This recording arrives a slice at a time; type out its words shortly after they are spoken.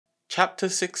Chapter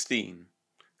 16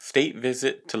 State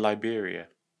Visit to Liberia.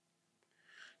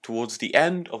 Towards the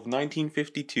end of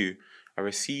 1952, I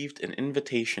received an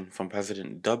invitation from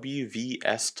President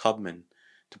W.V.S. Tubman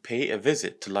to pay a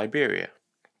visit to Liberia.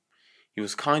 He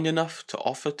was kind enough to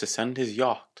offer to send his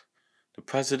yacht, the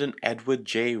President Edward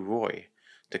J. Roy,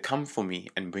 to come for me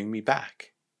and bring me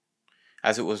back.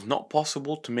 As it was not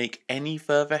possible to make any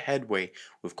further headway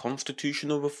with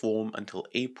constitutional reform until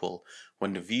April,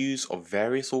 when the views of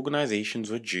various organizations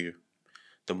were due,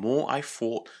 the more I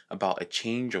thought about a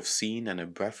change of scene and a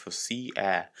breath of sea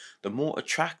air, the more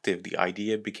attractive the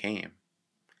idea became.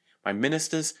 My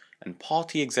ministers and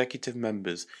party executive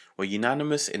members were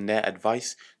unanimous in their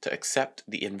advice to accept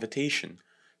the invitation,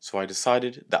 so I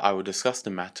decided that I would discuss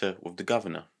the matter with the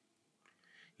governor.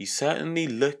 "You certainly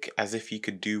look as if you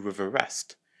could do with a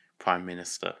rest, Prime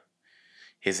Minister,"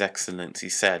 His Excellency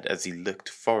said as he looked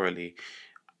thoughtfully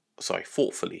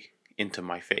into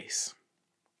my face.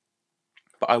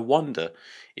 "But I wonder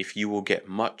if you will get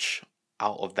much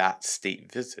out of that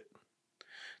state visit."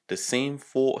 The same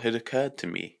thought had occurred to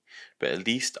me, but at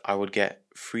least I would get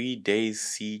 3 days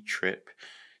sea trip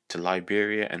to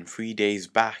Liberia and 3 days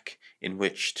back in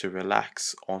which to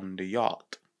relax on the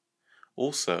yacht.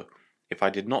 Also, if I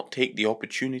did not take the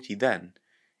opportunity then,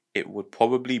 it would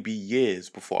probably be years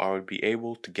before I would be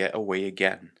able to get away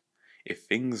again, if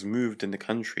things moved in the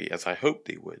country as I hoped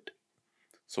they would.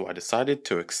 So I decided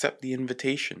to accept the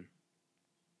invitation.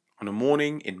 On a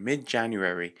morning in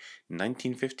mid-January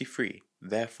 1953,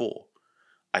 therefore,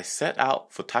 I set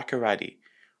out for Takoradi,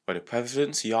 where the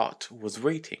President's yacht was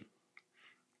waiting.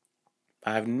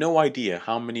 I have no idea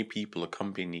how many people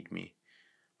accompanied me,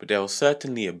 but there was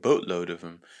certainly a boatload of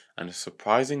them, and a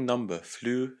surprising number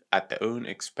flew at their own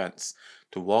expense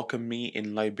to welcome me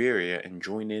in Liberia and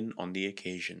join in on the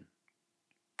occasion.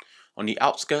 On the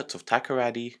outskirts of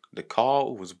Takoradi, the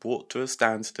car was brought to a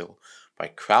standstill by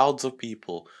crowds of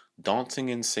people dancing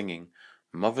and singing,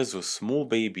 mothers with small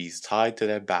babies tied to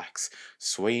their backs,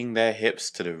 swaying their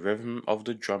hips to the rhythm of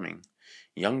the drumming,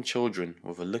 young children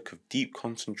with a look of deep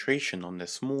concentration on their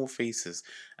small faces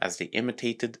as they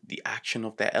imitated the action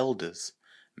of their elders,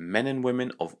 men and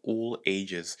women of all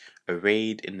ages,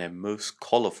 arrayed in their most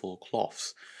colourful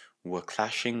cloths, were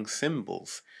clashing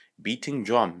cymbals, beating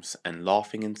drums, and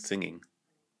laughing and singing.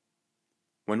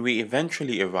 When we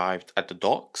eventually arrived at the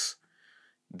docks,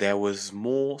 there was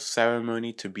more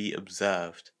ceremony to be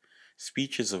observed,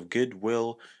 speeches of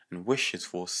goodwill and wishes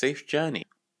for a safe journey,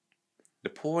 the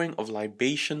pouring of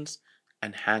libations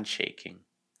and handshaking.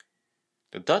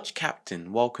 The Dutch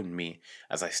captain welcomed me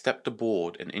as I stepped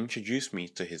aboard and introduced me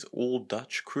to his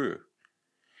all-Dutch crew.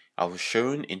 I was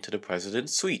shown into the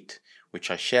President's suite, which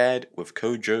I shared with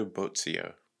Kojo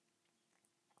Botsio.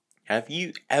 "Have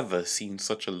you ever seen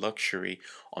such a luxury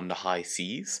on the high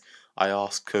seas?" I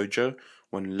asked Kojo.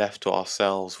 When left to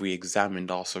ourselves, we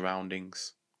examined our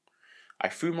surroundings. I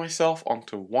threw myself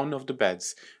onto one of the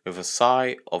beds with a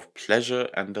sigh of pleasure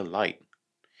and delight.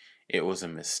 It was a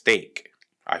mistake,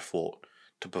 I thought,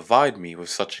 to provide me with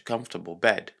such a comfortable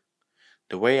bed.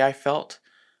 The way I felt,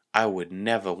 I would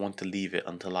never want to leave it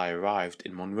until I arrived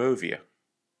in Monrovia.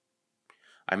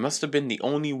 I must have been the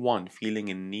only one feeling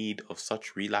in need of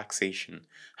such relaxation,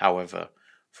 however,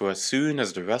 for as soon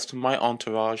as the rest of my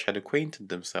entourage had acquainted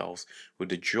themselves with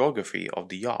the geography of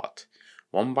the yacht,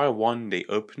 one by one they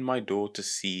opened my door to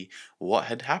see what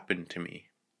had happened to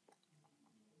me.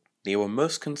 They were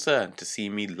most concerned to see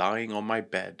me lying on my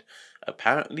bed,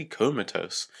 apparently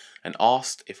comatose, and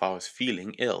asked if I was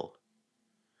feeling ill.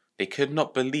 They could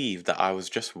not believe that I was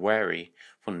just weary,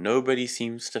 for nobody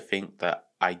seems to think that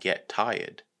I get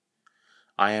tired.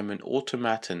 I am an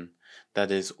automaton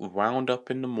that is wound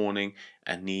up in the morning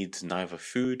and needs neither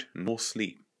food nor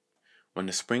sleep. When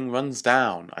the spring runs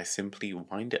down, I simply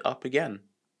wind it up again.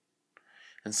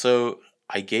 And so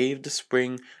I gave the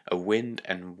spring a wind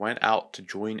and went out to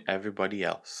join everybody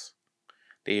else.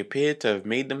 They appeared to have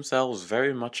made themselves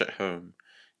very much at home,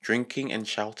 drinking and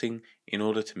shouting in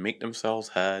order to make themselves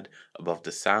heard above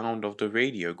the sound of the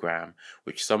radiogram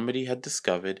which somebody had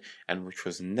discovered and which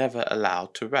was never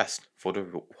allowed to rest for the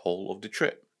whole of the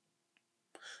trip.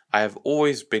 I have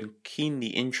always been keenly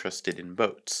interested in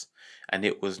boats, and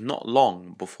it was not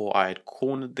long before I had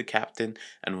cornered the captain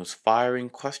and was firing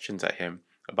questions at him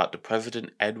about the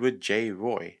President Edward J.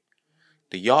 Roy.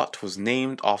 The yacht was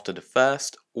named after the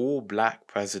first all-black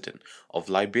president of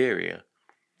Liberia,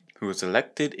 who was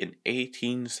elected in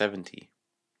 1870.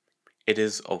 It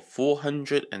is of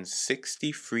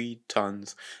 463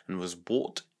 tons and was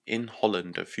bought in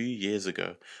Holland a few years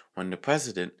ago, when the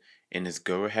president, in his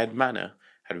go-ahead manner,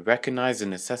 had recognized the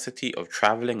necessity of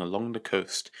traveling along the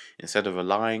coast instead of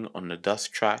relying on the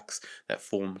dust tracks that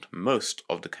formed most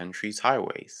of the country's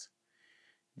highways.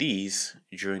 These,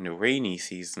 during the rainy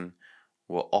season,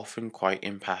 were often quite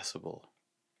impassable.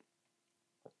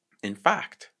 "In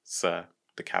fact, sir,"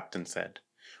 the captain said,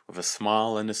 with a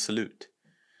smile and a salute,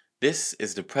 "this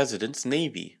is the President's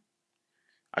Navy."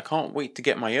 "I can't wait to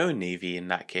get my own navy in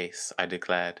that case," I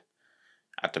declared.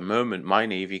 "At the moment my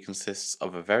navy consists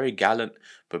of a very gallant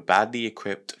but badly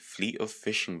equipped fleet of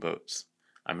fishing boats."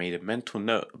 I made a mental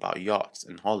note about yachts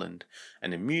in Holland,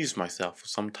 and amused myself for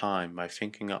some time by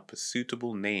thinking up a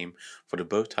suitable name for the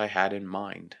boat I had in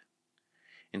mind.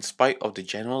 In spite of the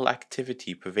general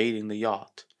activity pervading the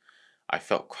yacht, I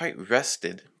felt quite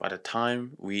rested by the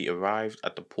time we arrived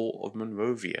at the port of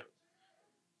Monrovia.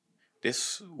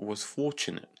 This was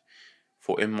fortunate,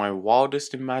 for in my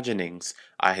wildest imaginings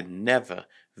I had never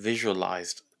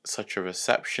visualized such a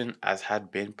reception as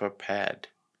had been prepared.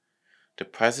 The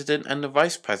President and the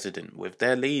Vice President with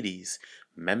their ladies,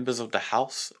 members of the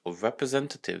House of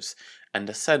Representatives and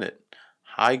the Senate,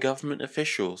 high government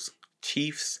officials,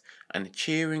 chiefs, and a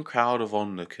cheering crowd of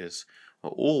onlookers were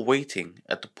all waiting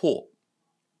at the port.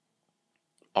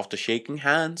 After shaking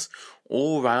hands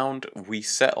all round, we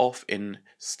set off in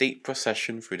state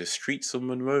procession through the streets of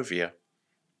Monrovia.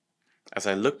 As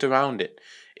I looked around it,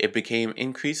 it became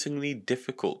increasingly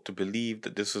difficult to believe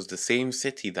that this was the same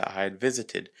city that I had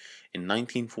visited in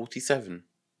 1947.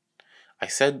 I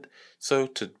said so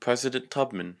to President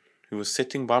Tubman, who was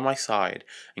sitting by my side,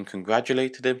 and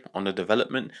congratulated him on the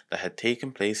development that had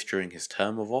taken place during his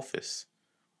term of office.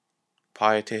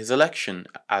 Prior to his election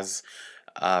as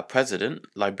president,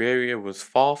 Liberia was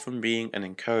far from being an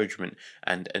encouragement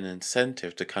and an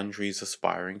incentive to countries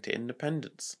aspiring to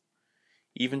independence.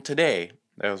 Even today,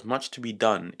 there is much to be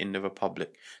done in the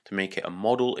Republic to make it a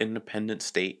model independent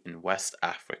state in West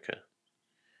Africa.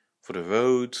 For the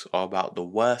roads are about the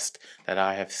worst that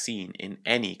I have seen in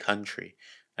any country,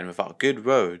 and without good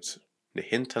roads, the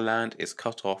hinterland is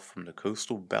cut off from the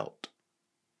coastal belt.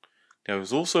 There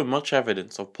is also much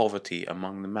evidence of poverty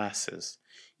among the masses,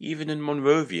 even in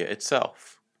Monrovia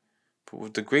itself. But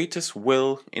with the greatest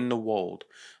will in the world,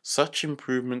 such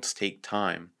improvements take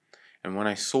time, and when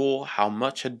I saw how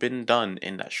much had been done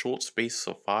in that short space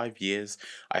of 5 years,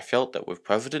 I felt that with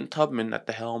President Tubman at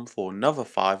the helm for another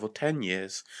 5 or 10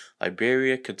 years,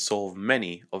 Liberia could solve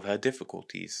many of her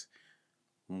difficulties.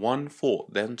 One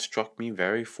thought then struck me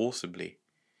very forcibly.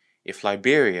 If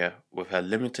Liberia, with her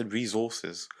limited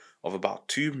resources, of about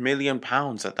 £2 million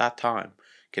at that time,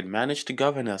 could manage to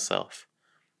govern herself,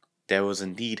 there was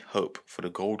indeed hope for the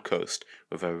Gold Coast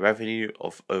with a revenue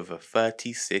of over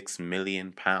 £36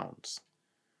 million.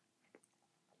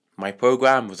 My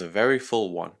program was a very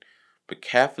full one, but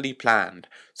carefully planned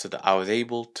so that I was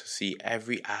able to see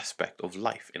every aspect of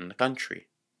life in the country.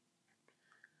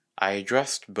 I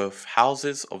addressed both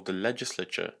houses of the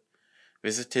legislature,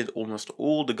 visited almost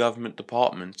all the government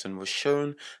departments and was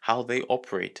shown how they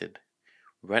operated,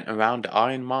 went around the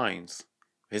iron mines,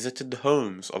 visited the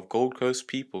homes of Gold Coast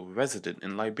people resident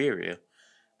in Liberia,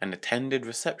 and attended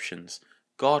receptions,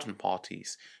 garden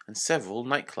parties, and several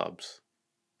nightclubs.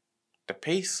 The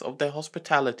pace of their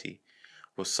hospitality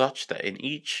was such that in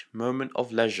each moment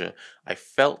of leisure I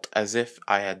felt as if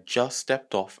I had just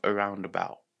stepped off a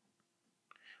roundabout.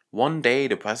 One day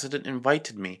the President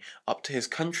invited me up to his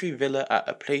country villa at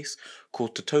a place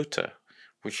called Totota,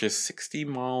 which is 60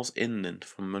 miles inland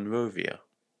from Monrovia.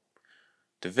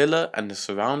 The villa and the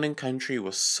surrounding country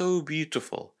was so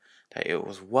beautiful that it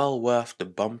was well worth the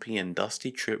bumpy and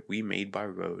dusty trip we made by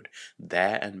road,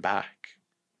 there and back.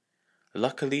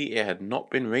 Luckily it had not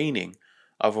been raining,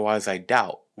 otherwise I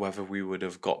doubt whether we would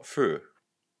have got through.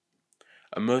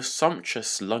 A most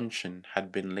sumptuous luncheon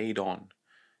had been laid on,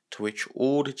 to which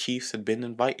all the chiefs had been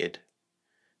invited.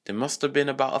 There must have been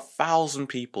about 1,000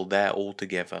 people there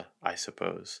altogether, I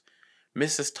suppose.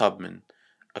 Mrs. Tubman,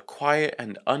 a quiet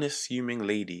and unassuming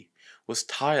lady, was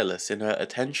tireless in her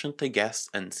attention to guests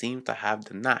and seemed to have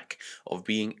the knack of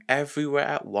being everywhere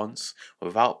at once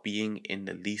without being in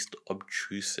the least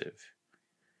obtrusive.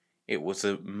 It was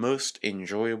a most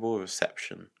enjoyable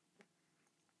reception.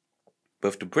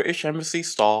 Both the British Embassy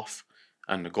staff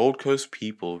and the Gold Coast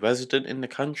people resident in the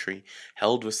country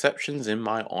held receptions in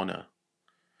my honour.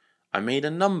 I made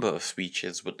a number of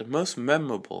speeches, but the most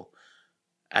memorable,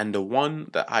 and the one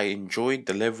that I enjoyed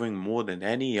delivering more than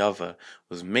any other,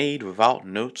 was made without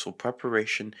notes or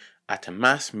preparation at a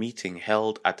mass meeting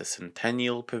held at the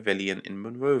Centennial Pavilion in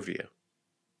Monrovia.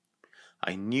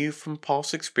 I knew from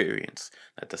past experience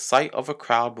that the sight of a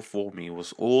crowd before me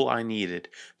was all I needed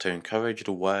to encourage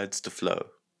the words to flow.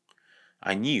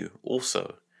 I knew,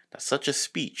 also, that such a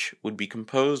speech would be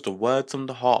composed of words from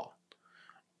the heart,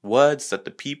 words that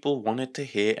the people wanted to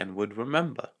hear and would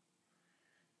remember.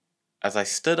 As I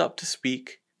stood up to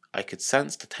speak, I could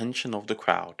sense the tension of the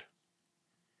crowd.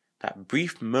 That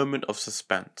brief moment of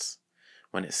suspense,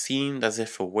 when it seemed as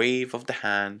if with a wave of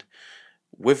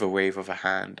a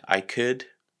hand, I could,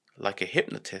 like a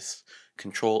hypnotist,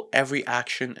 control every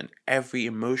action and every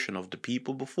emotion of the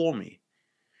people before me,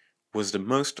 was the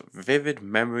most vivid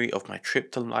memory of my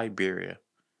trip to Liberia.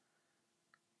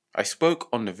 I spoke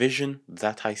on the vision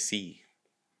that I see.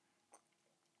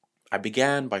 I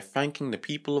began by thanking the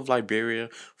people of Liberia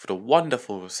for the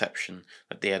wonderful reception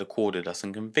that they had accorded us,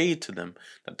 and conveyed to them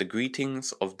that the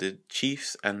greetings of the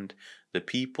chiefs and the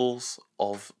peoples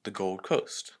of the Gold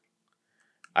Coast.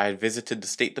 I had visited the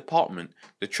State Department,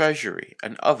 the Treasury,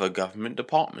 and other government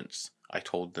departments, I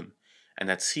told them, and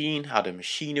had seen how the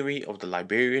machinery of the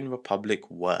Liberian Republic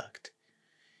worked.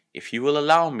 If you will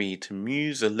allow me to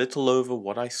muse a little over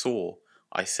what I saw,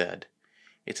 I said,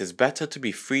 it is better to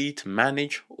be free to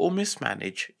manage or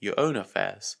mismanage your own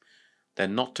affairs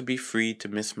than not to be free to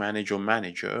mismanage or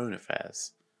manage your own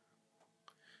affairs.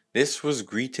 This was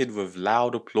greeted with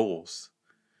loud applause.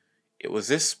 It was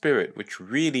this spirit which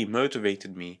really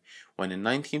motivated me when in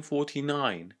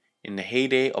 1949, in the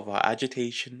heyday of our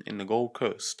agitation in the Gold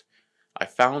Coast, I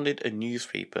founded a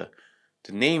newspaper.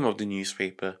 The name of the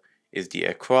newspaper is the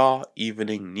Accra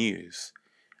Evening News,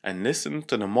 and listen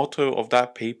to the motto of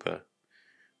that paper.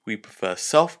 We prefer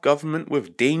self-government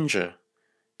with danger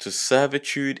to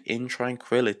servitude in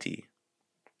tranquility.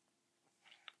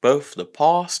 Both the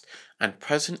past and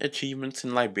present achievements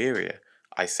in Liberia,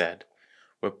 I said,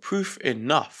 were proof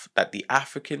enough that the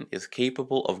African is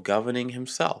capable of governing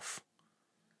himself.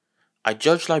 I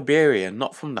judged Liberia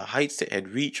not from the heights it had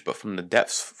reached, but from the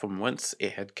depths from whence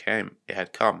it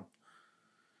had come.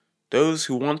 Those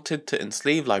who wanted to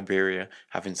enslave Liberia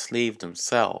have enslaved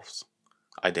themselves,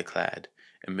 I declared,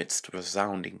 amidst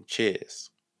resounding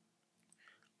cheers.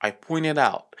 I pointed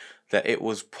out that it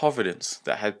was Providence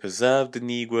that had preserved the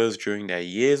Negroes during their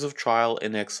years of trial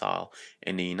and exile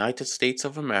in the United States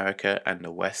of America and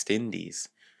the West Indies,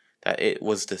 that it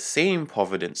was the same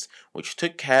Providence which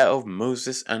took care of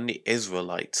Moses and the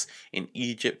Israelites in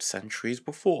Egypt centuries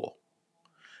before.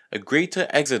 A greater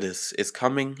exodus is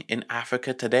coming in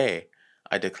Africa today,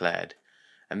 I declared,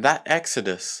 and that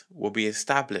exodus will be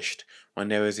established when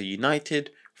there is a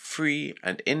united, free,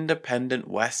 and independent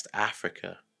West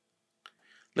Africa.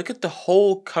 Look at the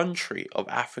whole country of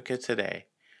Africa today.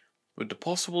 With the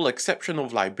possible exception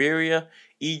of Liberia,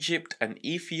 Egypt, and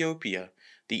Ethiopia,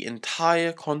 the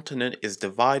entire continent is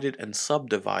divided and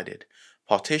subdivided,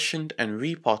 partitioned and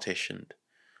repartitioned.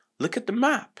 Look at the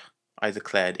map, I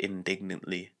declared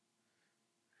indignantly.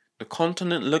 The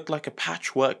continent looked like a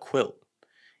patchwork quilt,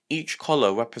 each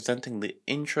color representing the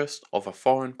interest of a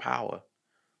foreign power.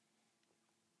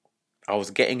 I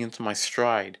was getting into my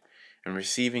stride and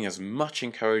receiving as much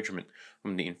encouragement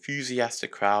from the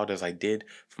enthusiastic crowd as I did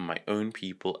from my own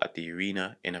people at the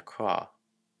arena in Accra.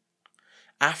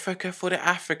 Africa for the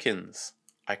Africans,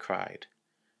 I cried.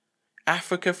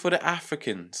 Africa for the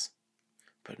Africans.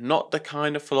 But not the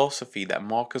kind of philosophy that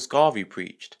Marcus Garvey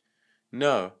preached.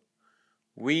 No,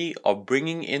 we are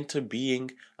bringing into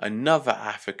being another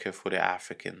Africa for the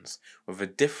Africans with a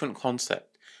different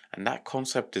concept, and that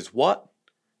concept is what?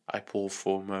 I paused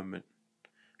for a moment.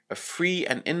 A free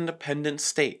and independent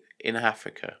state in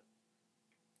Africa.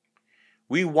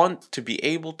 We want to be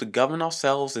able to govern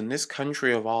ourselves in this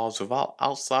country of ours without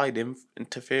outside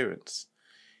interference,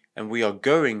 and we are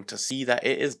going to see that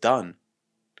it is done.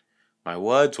 My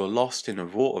words were lost in a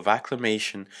roar of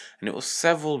acclamation, and it was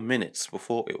several minutes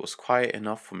before it was quiet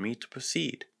enough for me to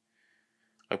proceed.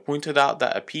 I pointed out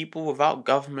that a people without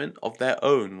government of their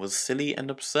own was silly and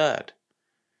absurd.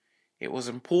 It was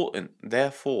important,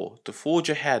 therefore, to forge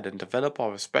ahead and develop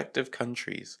our respective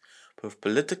countries, both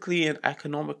politically and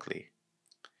economically.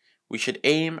 We should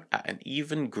aim at an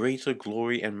even greater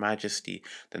glory and majesty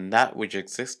than that which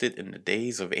existed in the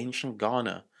days of ancient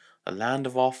Ghana, the land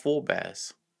of our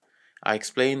forebears. I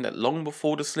explained that long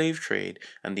before the slave trade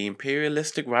and the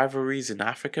imperialistic rivalries in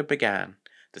Africa began,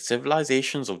 the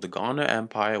civilizations of the Ghana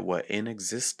Empire were in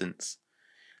existence.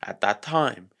 At that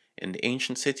time, in the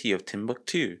ancient city of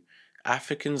Timbuktu,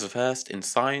 Africans versed in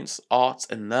science, arts,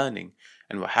 and learning,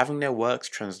 and were having their works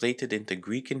translated into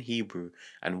Greek and Hebrew,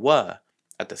 and were,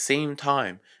 at the same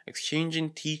time,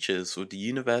 exchanging teachers with the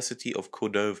University of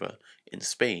Cordova in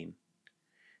Spain.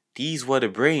 These were the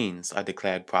brains, I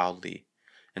declared proudly,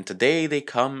 and today they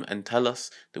come and tell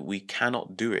us that we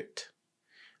cannot do it.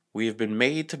 We have been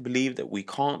made to believe that we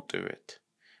can't do it.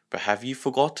 But have you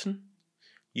forgotten?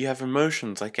 You have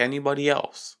emotions like anybody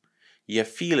else. You have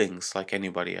feelings like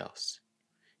anybody else.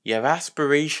 You have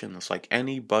aspirations like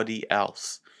anybody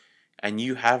else. And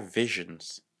you have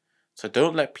visions. So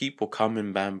don't let people come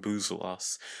and bamboozle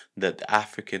us that the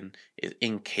African is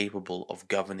incapable of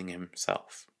governing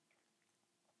himself.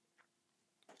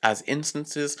 As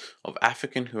instances of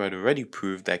African who had already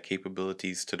proved their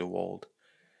capabilities to the world,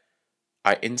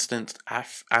 I instanced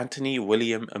Anthony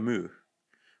William Amu,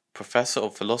 professor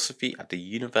of philosophy at the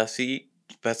University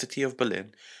of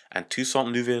Berlin, and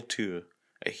Toussaint Louverture,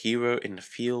 a hero in the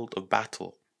field of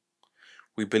battle.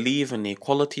 We believe in the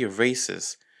equality of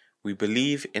races. We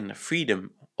believe in the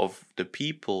freedom of the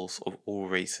peoples of all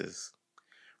races.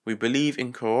 We believe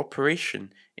in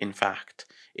cooperation. In fact,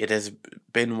 it has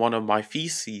been one of my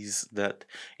theses that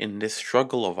in this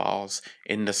struggle of ours,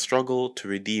 in the struggle to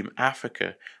redeem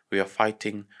Africa, we are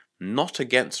fighting not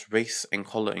against race and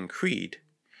color and creed.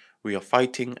 We are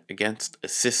fighting against a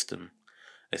system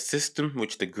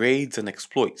which degrades and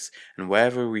exploits, and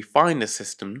wherever we find a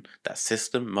system, that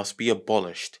system must be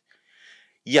abolished.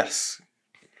 Yes,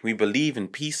 we believe in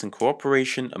peace and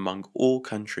cooperation among all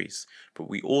countries, but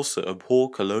we also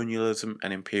abhor colonialism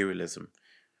and imperialism.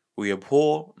 We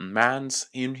abhor man's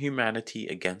inhumanity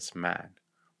against man.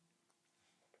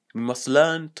 We must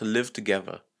learn to live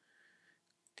together.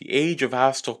 The age of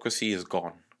aristocracy is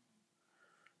gone.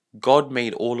 God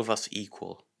made all of us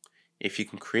equal. If you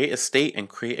can create a state and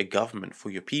create a government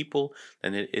for your people,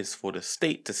 then it is for the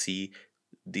state to see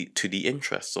to the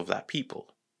interests of that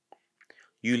people.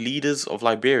 You leaders of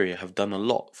Liberia have done a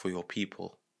lot for your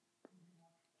people.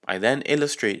 I then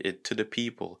illustrated to the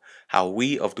people how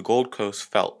we of the Gold Coast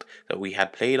felt that we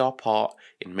had played our part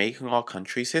in making our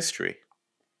country's history.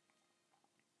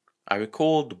 I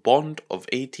recalled the Bond of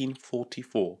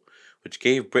 1844, which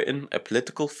gave Britain a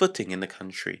political footing in the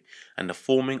country, and the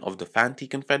forming of the Fanti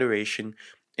Confederation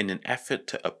in an effort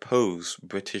to oppose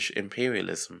British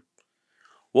imperialism.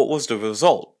 What was the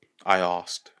result? I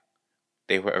asked.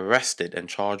 They were arrested and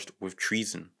charged with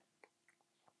treason.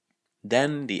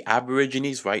 Then the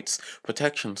Aborigines Rights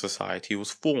Protection Society was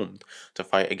formed to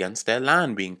fight against their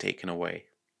land being taken away.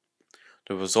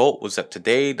 The result was that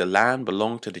today the land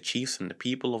belonged to the chiefs and the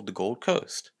people of the Gold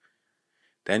Coast.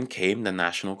 Then came the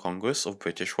National Congress of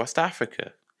British West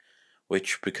Africa,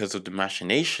 which, because of the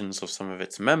machinations of some of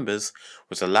its members,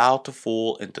 was allowed to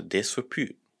fall into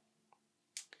disrepute.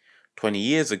 20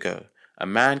 years ago, a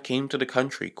man came to the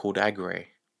country called Agre.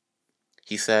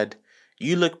 He said,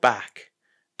 "You look back,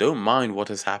 don't mind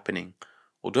what is happening,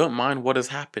 or don't mind what has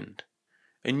happened.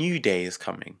 A new day is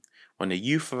coming, when the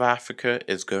youth of Africa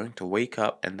is going to wake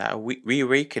up, and that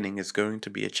reawakening is going to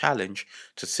be a challenge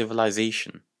to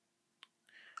civilization."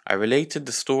 I related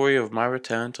the story of my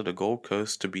return to the Gold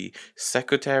Coast to be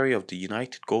Secretary of the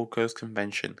United Gold Coast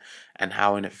Convention, and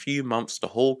how in a few months the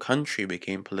whole country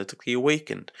became politically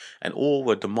awakened, and all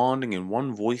were demanding in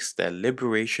one voice their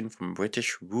liberation from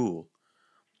British rule.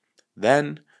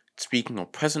 Then, speaking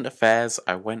of present affairs,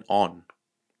 I went on.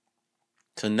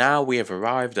 So now we have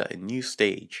arrived at a new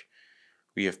stage.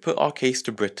 We have put our case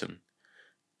to Britain.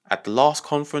 At the last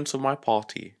conference of my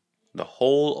party, the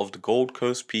whole of the Gold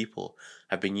Coast people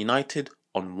have been united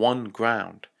on one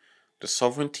ground: the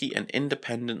sovereignty and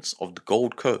independence of the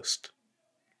Gold Coast.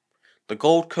 The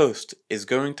Gold Coast is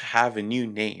going to have a new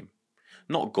name,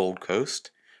 not Gold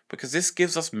Coast, because this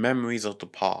gives us memories of the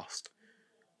past,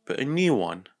 but a new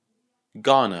one,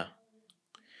 Ghana.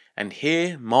 And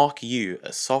here mark you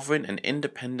a sovereign and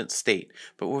independent state,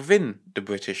 but within the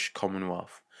British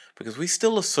Commonwealth, because we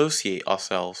still associate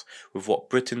ourselves with what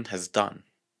Britain has done.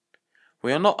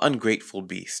 We are not ungrateful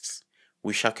beasts.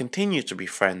 We shall continue to be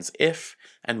friends if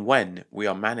and when we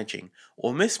are managing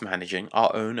or mismanaging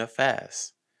our own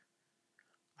affairs.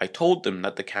 I told them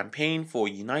that the campaign for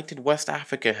a united West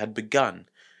Africa had begun,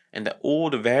 and that all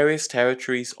the various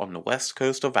territories on the west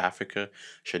coast of Africa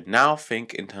should now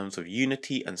think in terms of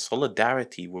unity and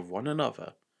solidarity with one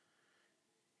another.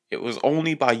 It was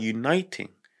only by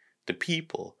uniting the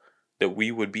people that we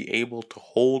would be able to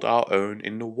hold our own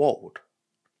in the world,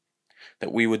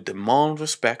 that we would demand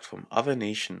respect from other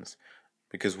nations,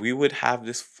 because we would have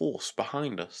this force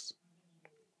behind us.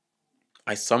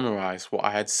 I summarized what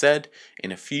I had said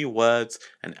in a few words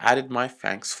and added my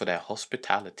thanks for their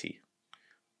hospitality.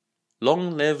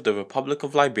 Long live the Republic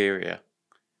of Liberia.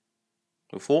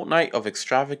 The fortnight of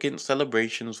extravagant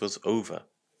celebrations was over.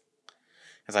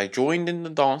 As I joined in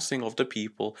the dancing of the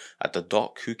people at the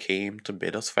dock who came to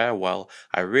bid us farewell,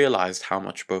 I realized how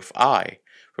much both I,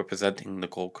 representing the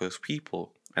Gold Coast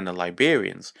people, and the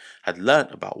Liberians had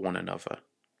learnt about one another.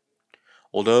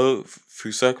 Although,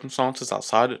 through circumstances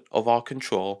outside of our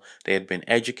control, they had been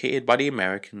educated by the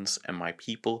Americans and my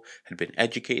people had been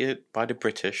educated by the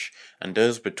British, and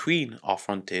those between our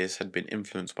frontiers had been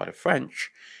influenced by the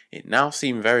French, it now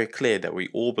seemed very clear that we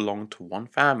all belonged to one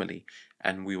family,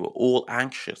 and we were all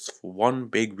anxious for one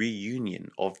big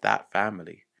reunion of that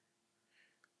family.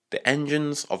 The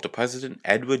engines of the President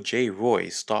Edward J. Roy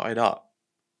started up.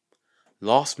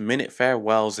 Last-minute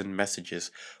farewells and messages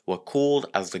were called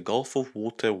as the gulf of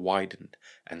water widened,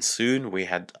 and soon we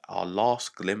had our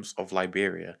last glimpse of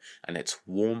Liberia and its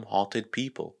warm-hearted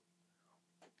people.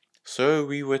 So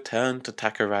we returned to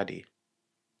Takoradi.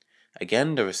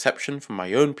 Again, the reception from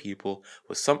my own people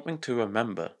was something to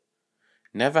remember.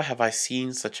 Never have I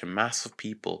seen such a mass of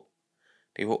people.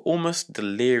 They were almost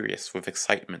delirious with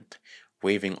excitement,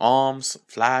 waving arms,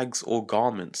 flags, or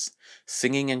garments,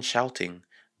 singing and shouting,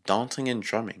 dancing and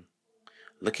drumming.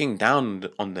 Looking down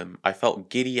on them, I felt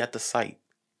giddy at the sight.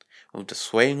 With the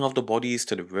swaying of the bodies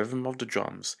to the rhythm of the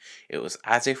drums, it was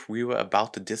as if we were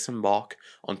about to disembark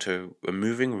onto a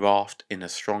moving raft in a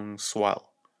strong swell.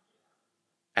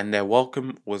 And their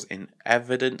welcome was in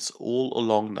evidence all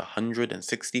along the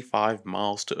 165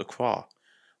 miles to Accra,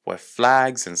 where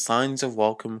flags and signs of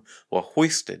welcome were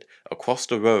hoisted across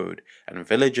the road, and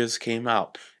villagers came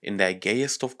out in their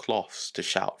gayest of cloths to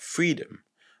shout freedom,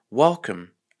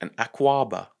 welcome, and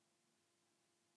Akwaba.